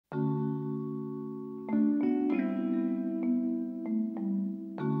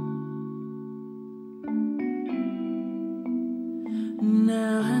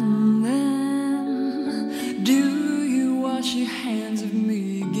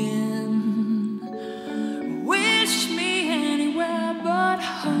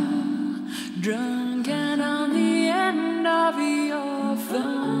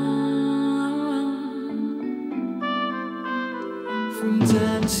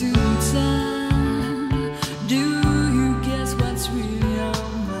to time. Do you guess what's really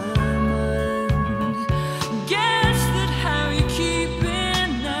on my mind? Guess that how you keep it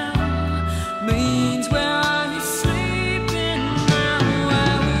now means where are you sleeping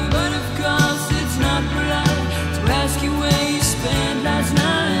now? But of course it's not polite to ask you where you spent last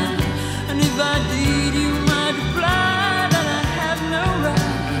night. And if I did, you might reply that I have no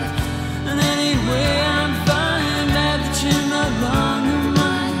right. And anyway, I'm fine, glad that you're no longer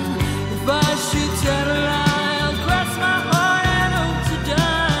mine. If I should tell a lie, I'll cross my heart and hope to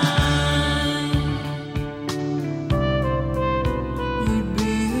die. You'd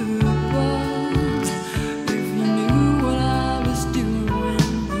be hooked if you knew what I was doing when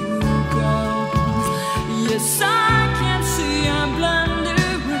you called. Yes, I can see I'm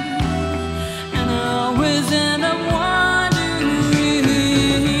blundering, and I always end up wondering,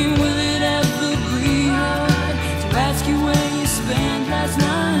 will it ever be hard to ask you where you spent last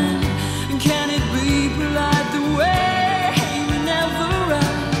night? And can it be polite the way we never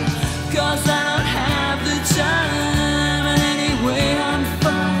write? 'Cause I don't have the time, and anyway I'm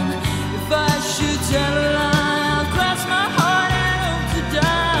fine. If I should tell a lie, I'll cross my heart and hope to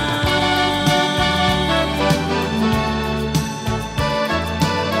die.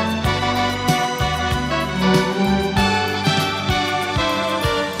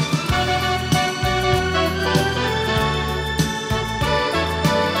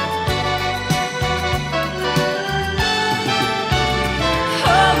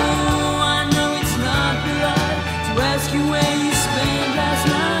 Oh, I know it's not polite to ask you where you spent last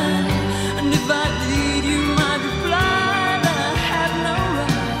night. And if I did, you might reply that I had no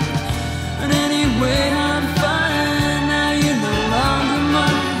right. And anyway, I'm fine, now you're no longer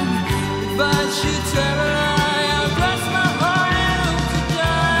mine. If I should tell a lie, I'll cross my heart and hope to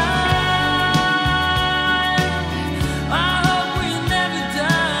die. I hope we never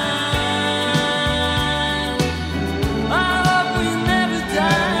die. I hope we never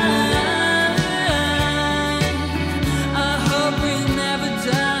die. I hope we never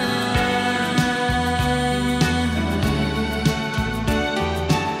die.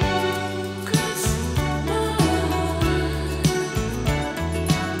 'Cause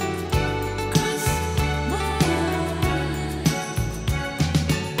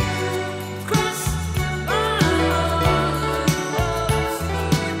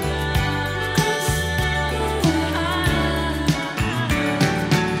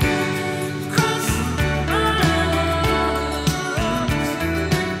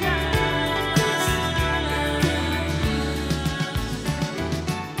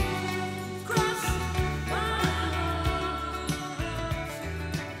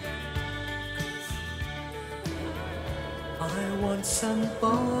I want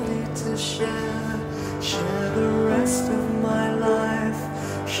somebody to share the rest of my life,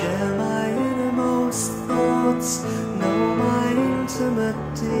 share my innermost thoughts, know my intimate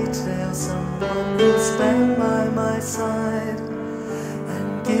details, someone who'll stand by my side and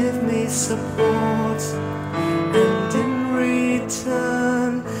give me support. And in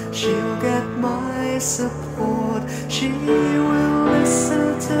return, she'll get my support. She will listen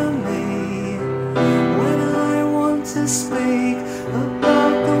to me when I want to speak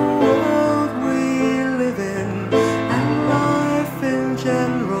about the world we live in and life in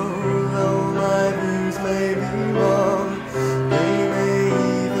general. Though my views may be wrong, they may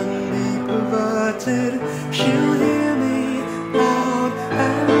even be perverted, she'll hear me out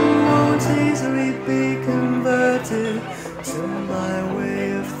and won't easily be converted to my way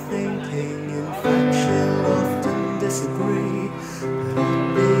of thinking. In fact, she'll often disagree, but at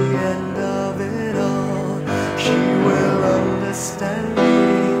the end of it all, she will understand me.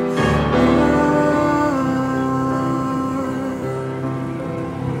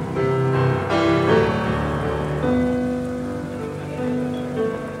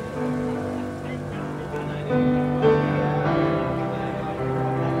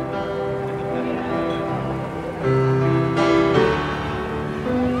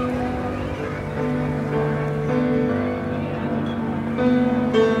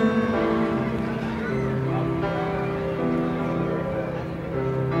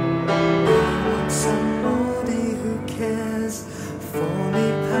 Somebody who cares for me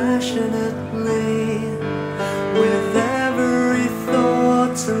passionately, with every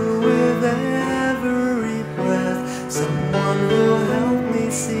thought and with every breath. Someone who'll help me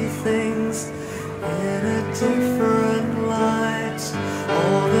see things in a different light.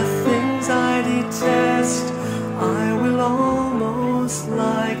 All the things I detest, I will almost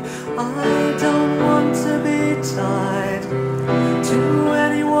like. I don't want to be tied to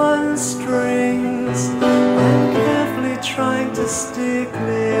anyone's strings. I'm carefully trying to stick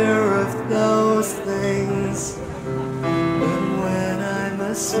clear of those things. But when I'm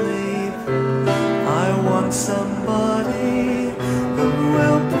asleep, I want somebody who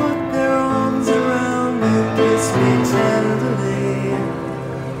will put their arms around me, kiss me tenderly.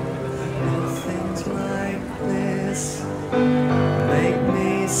 And things like this make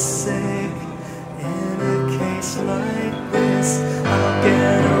me sick. In a case like this, I'll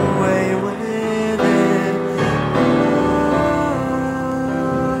get away with it.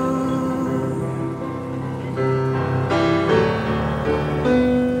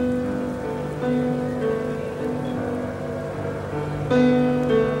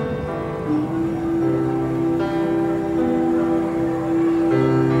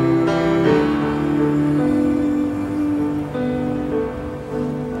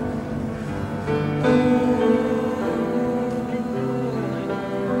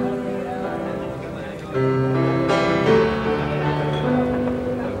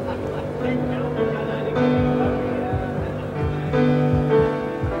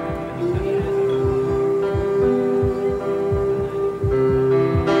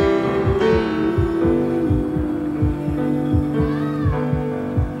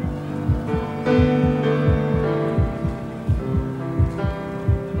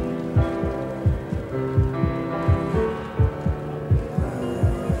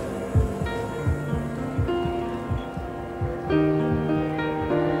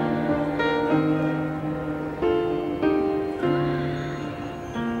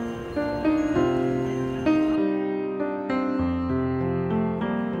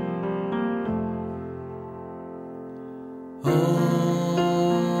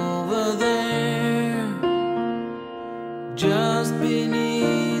 Over there, just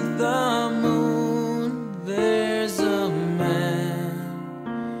beneath the moon, there's a man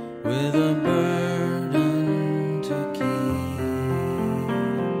with a burden to keep.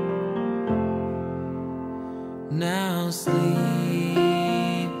 Now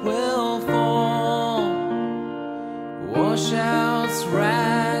sleep will fall, washouts,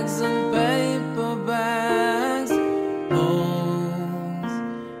 rags and paper bags, homes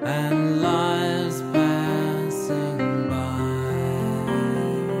and lives passing by.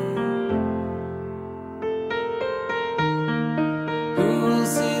 Who'll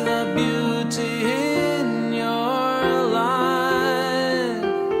see the beauty in your life?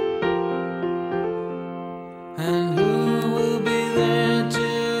 And who will be there to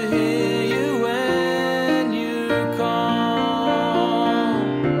hear you when you call?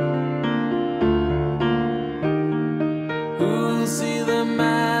 Who'll see the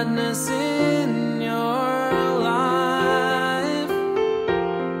madness in your life?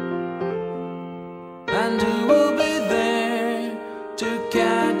 And who will be there to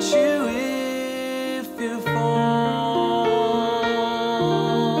catch you if you fall?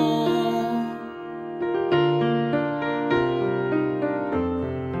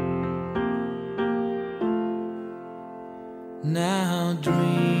 Now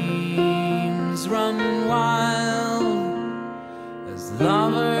dreams run wild as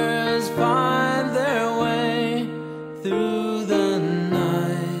lovers find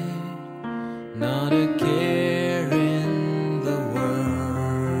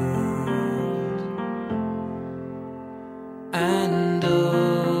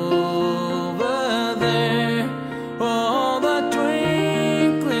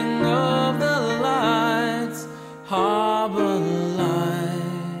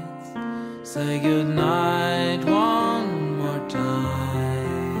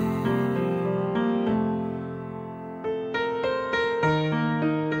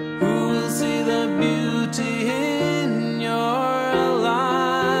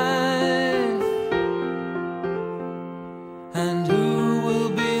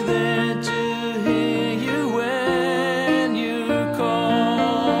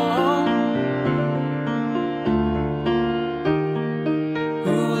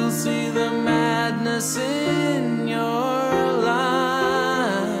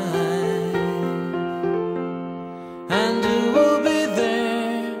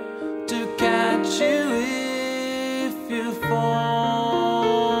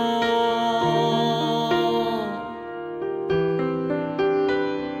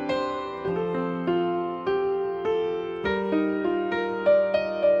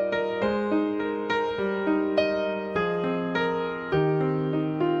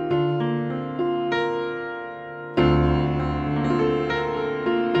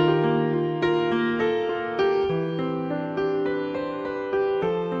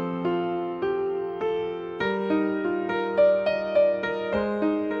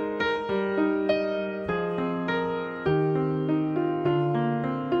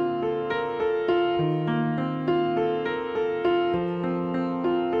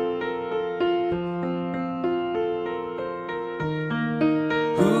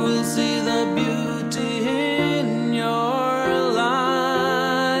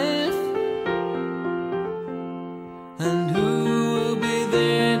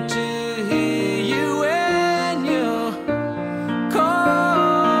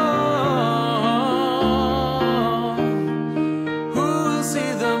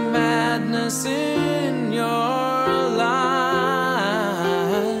darkness in your life,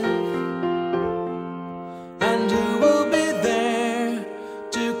 and who will be there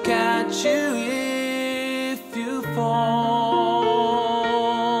to catch you if you fall?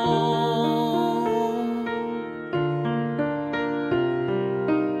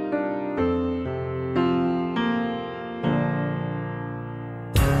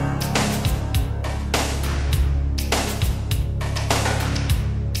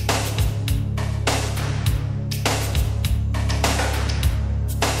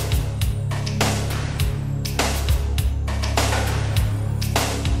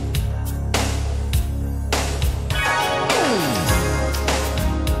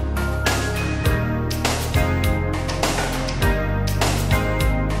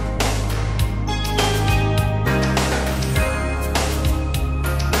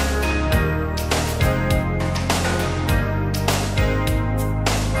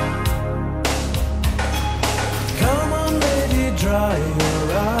 Dry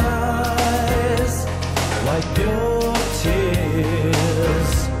your eyes, wipe your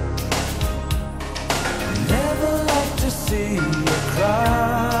tears. Never like to see you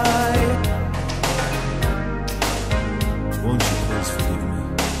cry. Won't you please forgive me?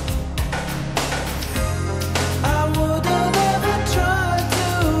 I wouldn't ever try to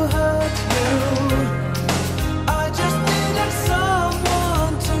hurt you. I just needed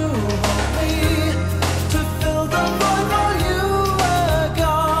someone to hold me, to fill the void while you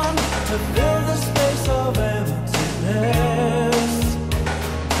to fill the space of emptiness.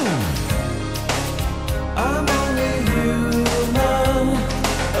 I'm only human,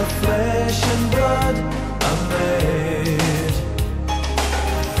 of flesh and blood I'm made.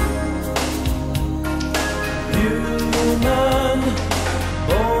 Human,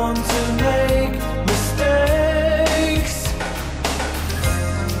 born to make mistakes.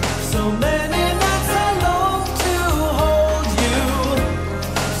 So many nights I long to hold you.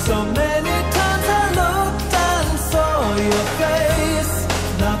 So many times I looked and saw your face.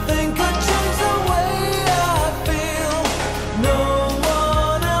 Nothing could change the way I feel. No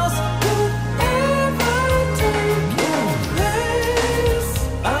one else could ever take your place.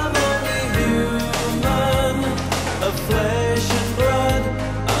 I'm only human, of flesh and blood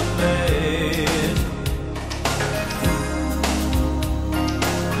I'm made.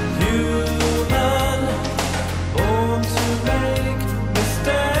 Human, born to make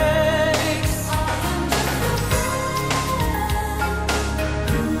mistakes.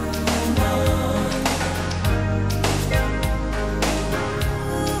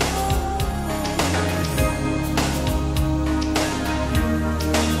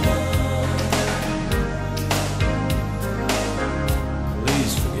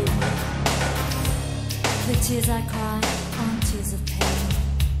 Please forgive me. The tears I cry aren't tears of pain.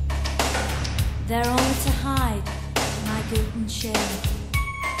 They're only to hide my guilt and shame.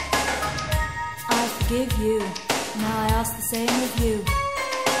 I forgive you, now I ask the same of you.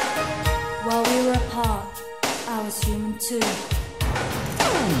 While we were apart, I was human too.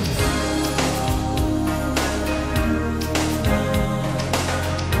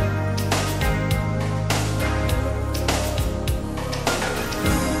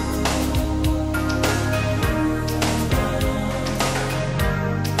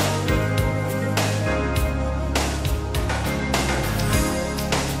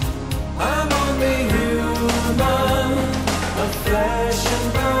 I'm only human, of flesh and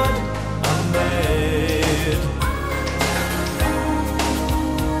blood I'm made.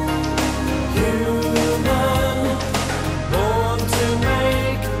 Human, born to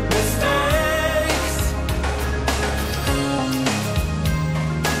make mistakes.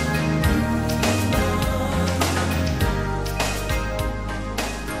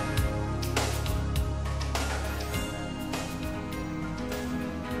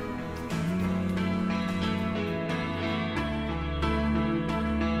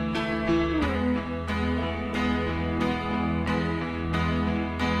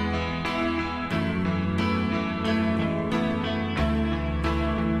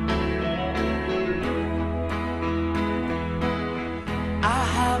 I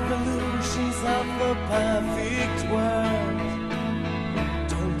have illusions of the perfect world.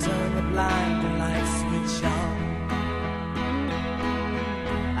 Don't turn the blind light switch on.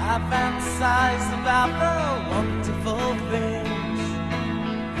 I fantasize about the wonderful things,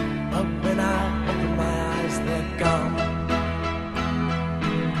 but when I open my eyes, they're gone.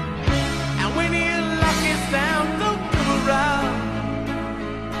 And when your luck is down, don't come around.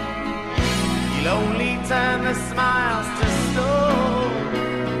 You'll only turn the smiles to stone.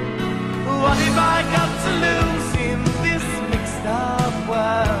 What have I got to lose in this mixed up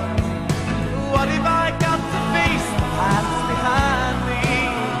world?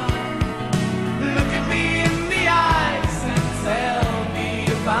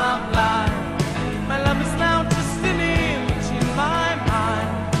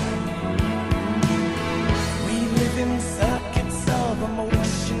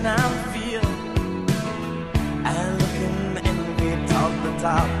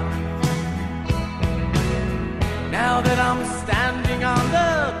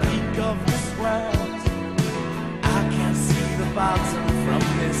 bottom from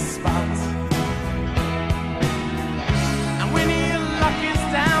this spot. And when your luck is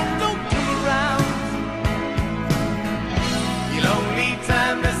down, don't come around. You'll only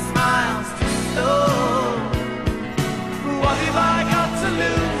turn the smiles to stone. What have I got to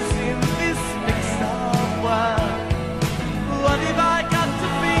lose in this mixed up world? What have I got to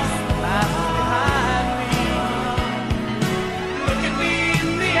face the past behind me? Look at me in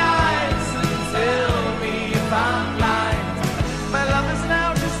the eyes and tell me if I'm blind. My love is now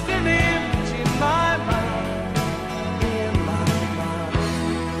just an image in my mind, in my mind.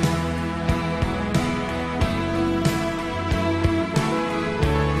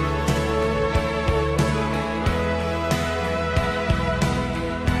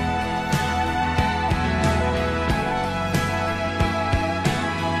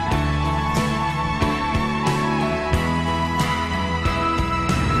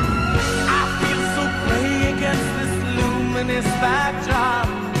 I feel so gray against this luminous backdrop.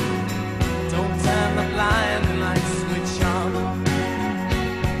 Don't turn the blind light switch on.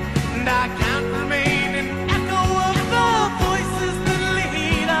 And I can't remain an echo of the voices that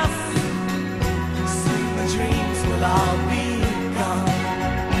lead us. Soon the dreams will all be gone.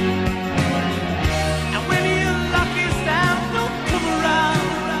 And when your luck is down, don't come around.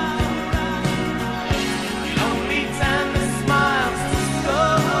 You'll only turn the smiles to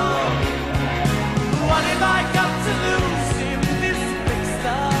stone. What have I got to lose in this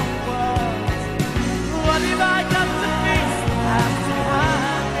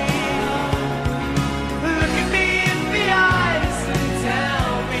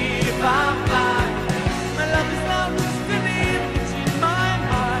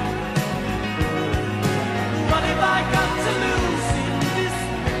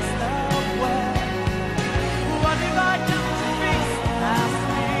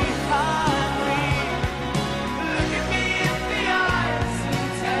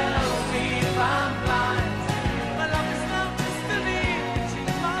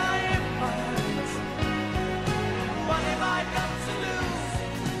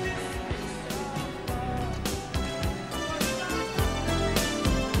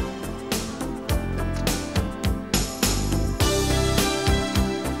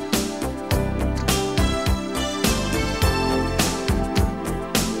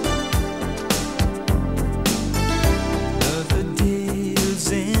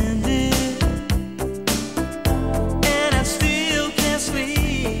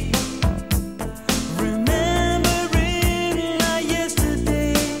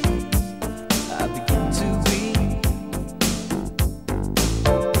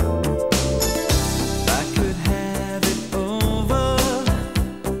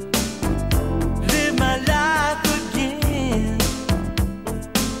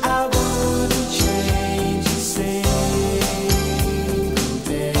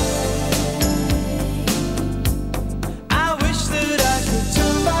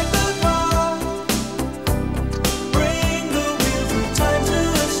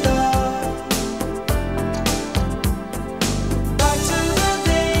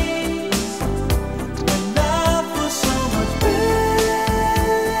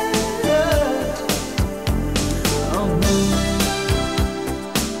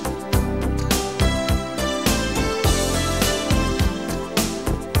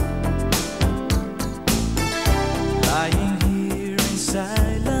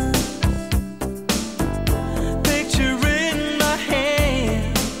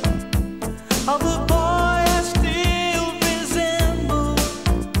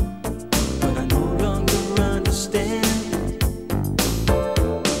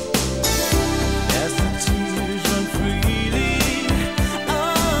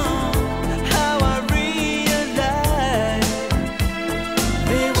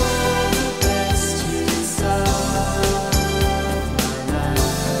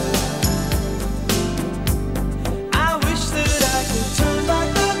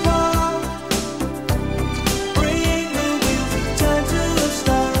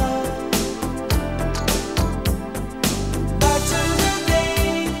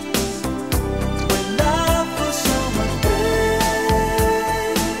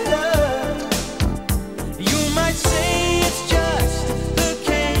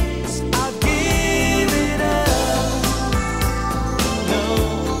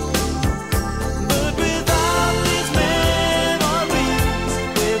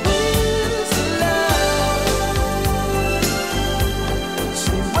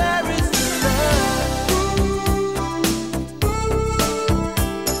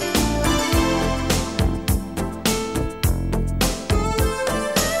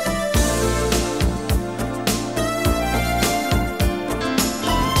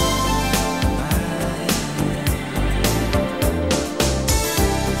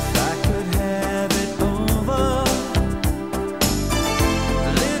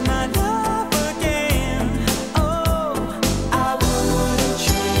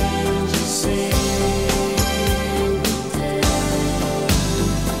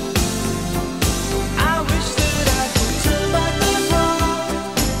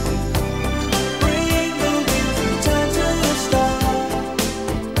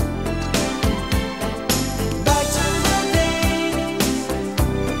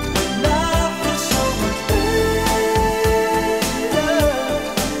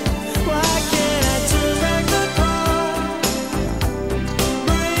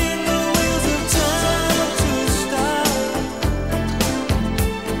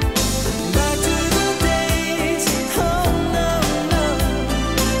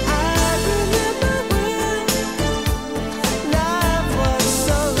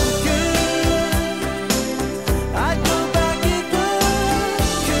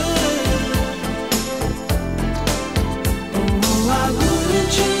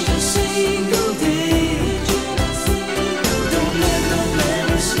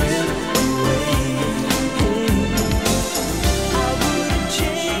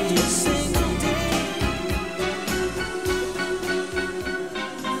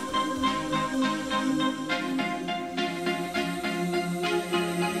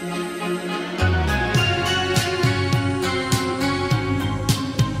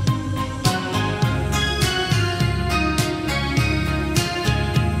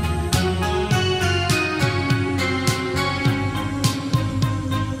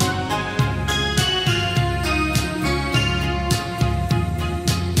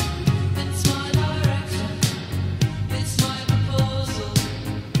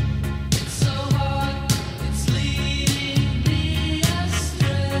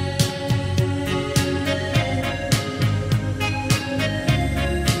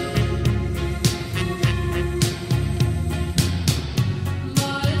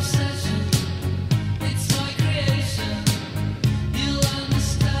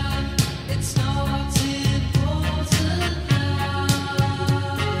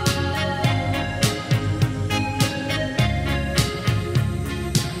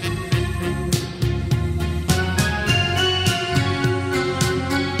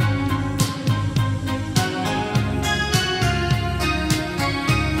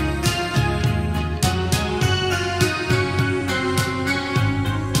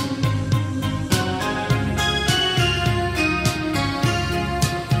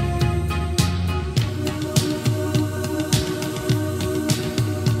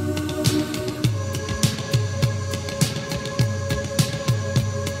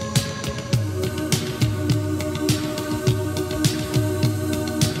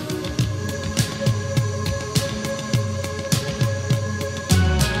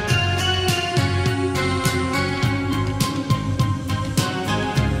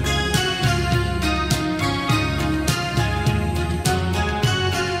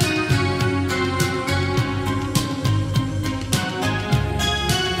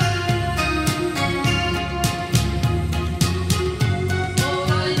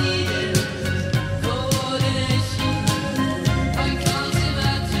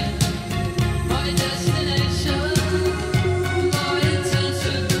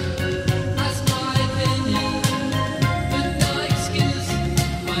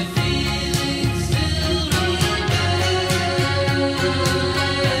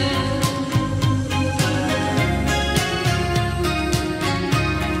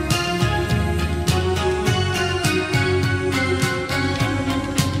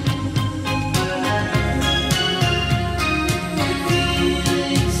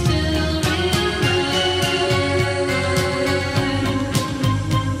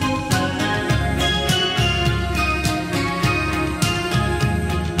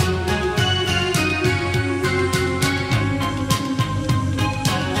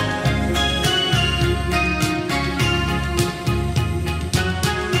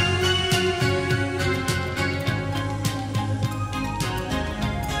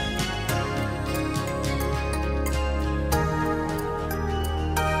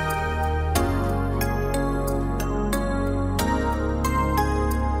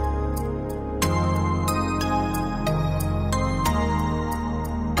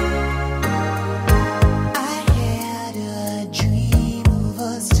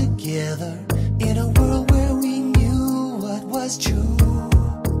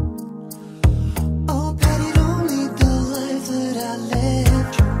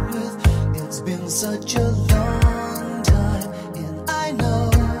such a long time, and I know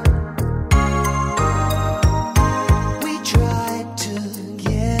we tried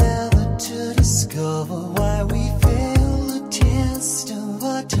together to discover why we failed the test of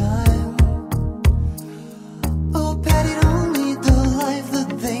our time. Oh, Patty, don't lead the life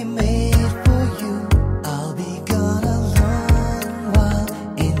that they made for you. I'll be gone a long while,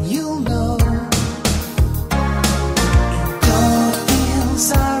 and you'll know. And don't feel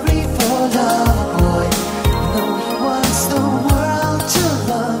sorry for love, boy. No, he wants the world to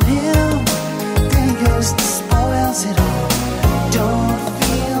love him. Then he goes and spoils it all. Don't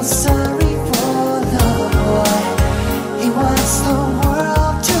feel sorry for love, boy. He wants the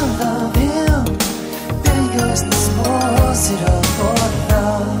world to love him. Then he goes and spoils it all for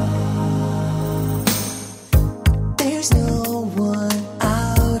love. There's no one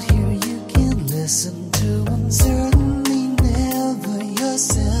out here you can listen to, and certainly never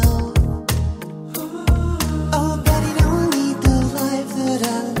yourself. Oh, but you don't need the life that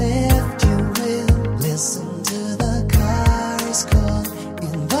I left you with. Listen to the cars call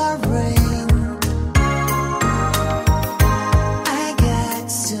in the rain. I got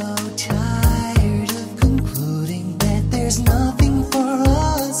so tired of concluding that there's nothing for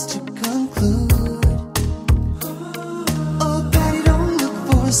us to conclude. Oh, Patty, don't look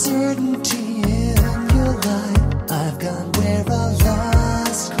for certainty in your life. I've gone where a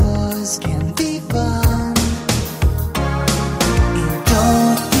lost cause can be found. And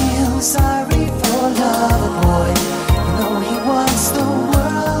don't feel sorry for love, boy. You know he wants the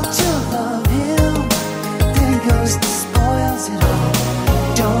world to love him. Then he goes and spoils it all.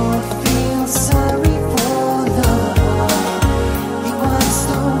 Don't feel sorry for love, boy. He wants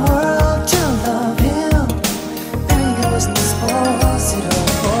the world to love him. Then he goes and spoils it all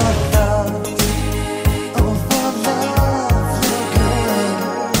for love. Oh, for lovely girl.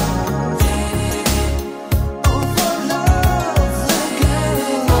 Oh, for lovely girl.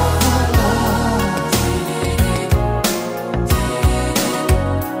 For love.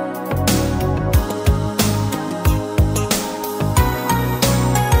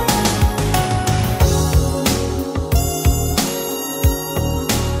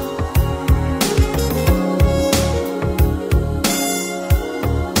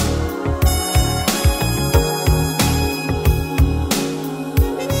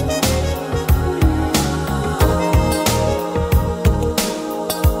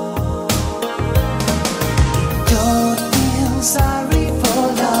 Don't feel sorry for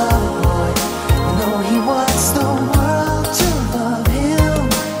love, boy. You know he wants the world to love him.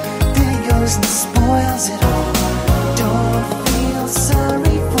 Then he goes and spoils it all. Don't feel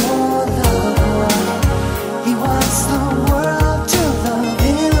sorry for love, boy. He wants the world to love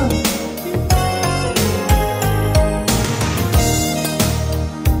him.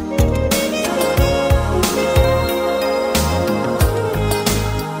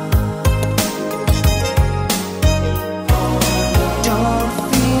 Don't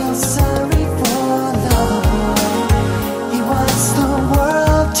feel sorry for love, boy. He wants the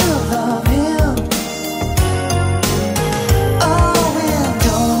world to love him. Oh, and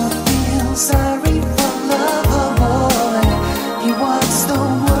don't feel sorry for love, boy. He wants the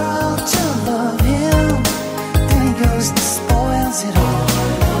world to love him. Then he goes and spoils it all.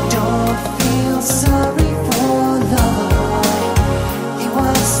 Don't feel sorry for love, boy. He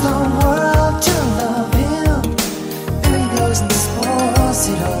wants the world to love him. Then he goes and spoils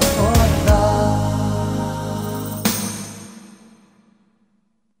it all.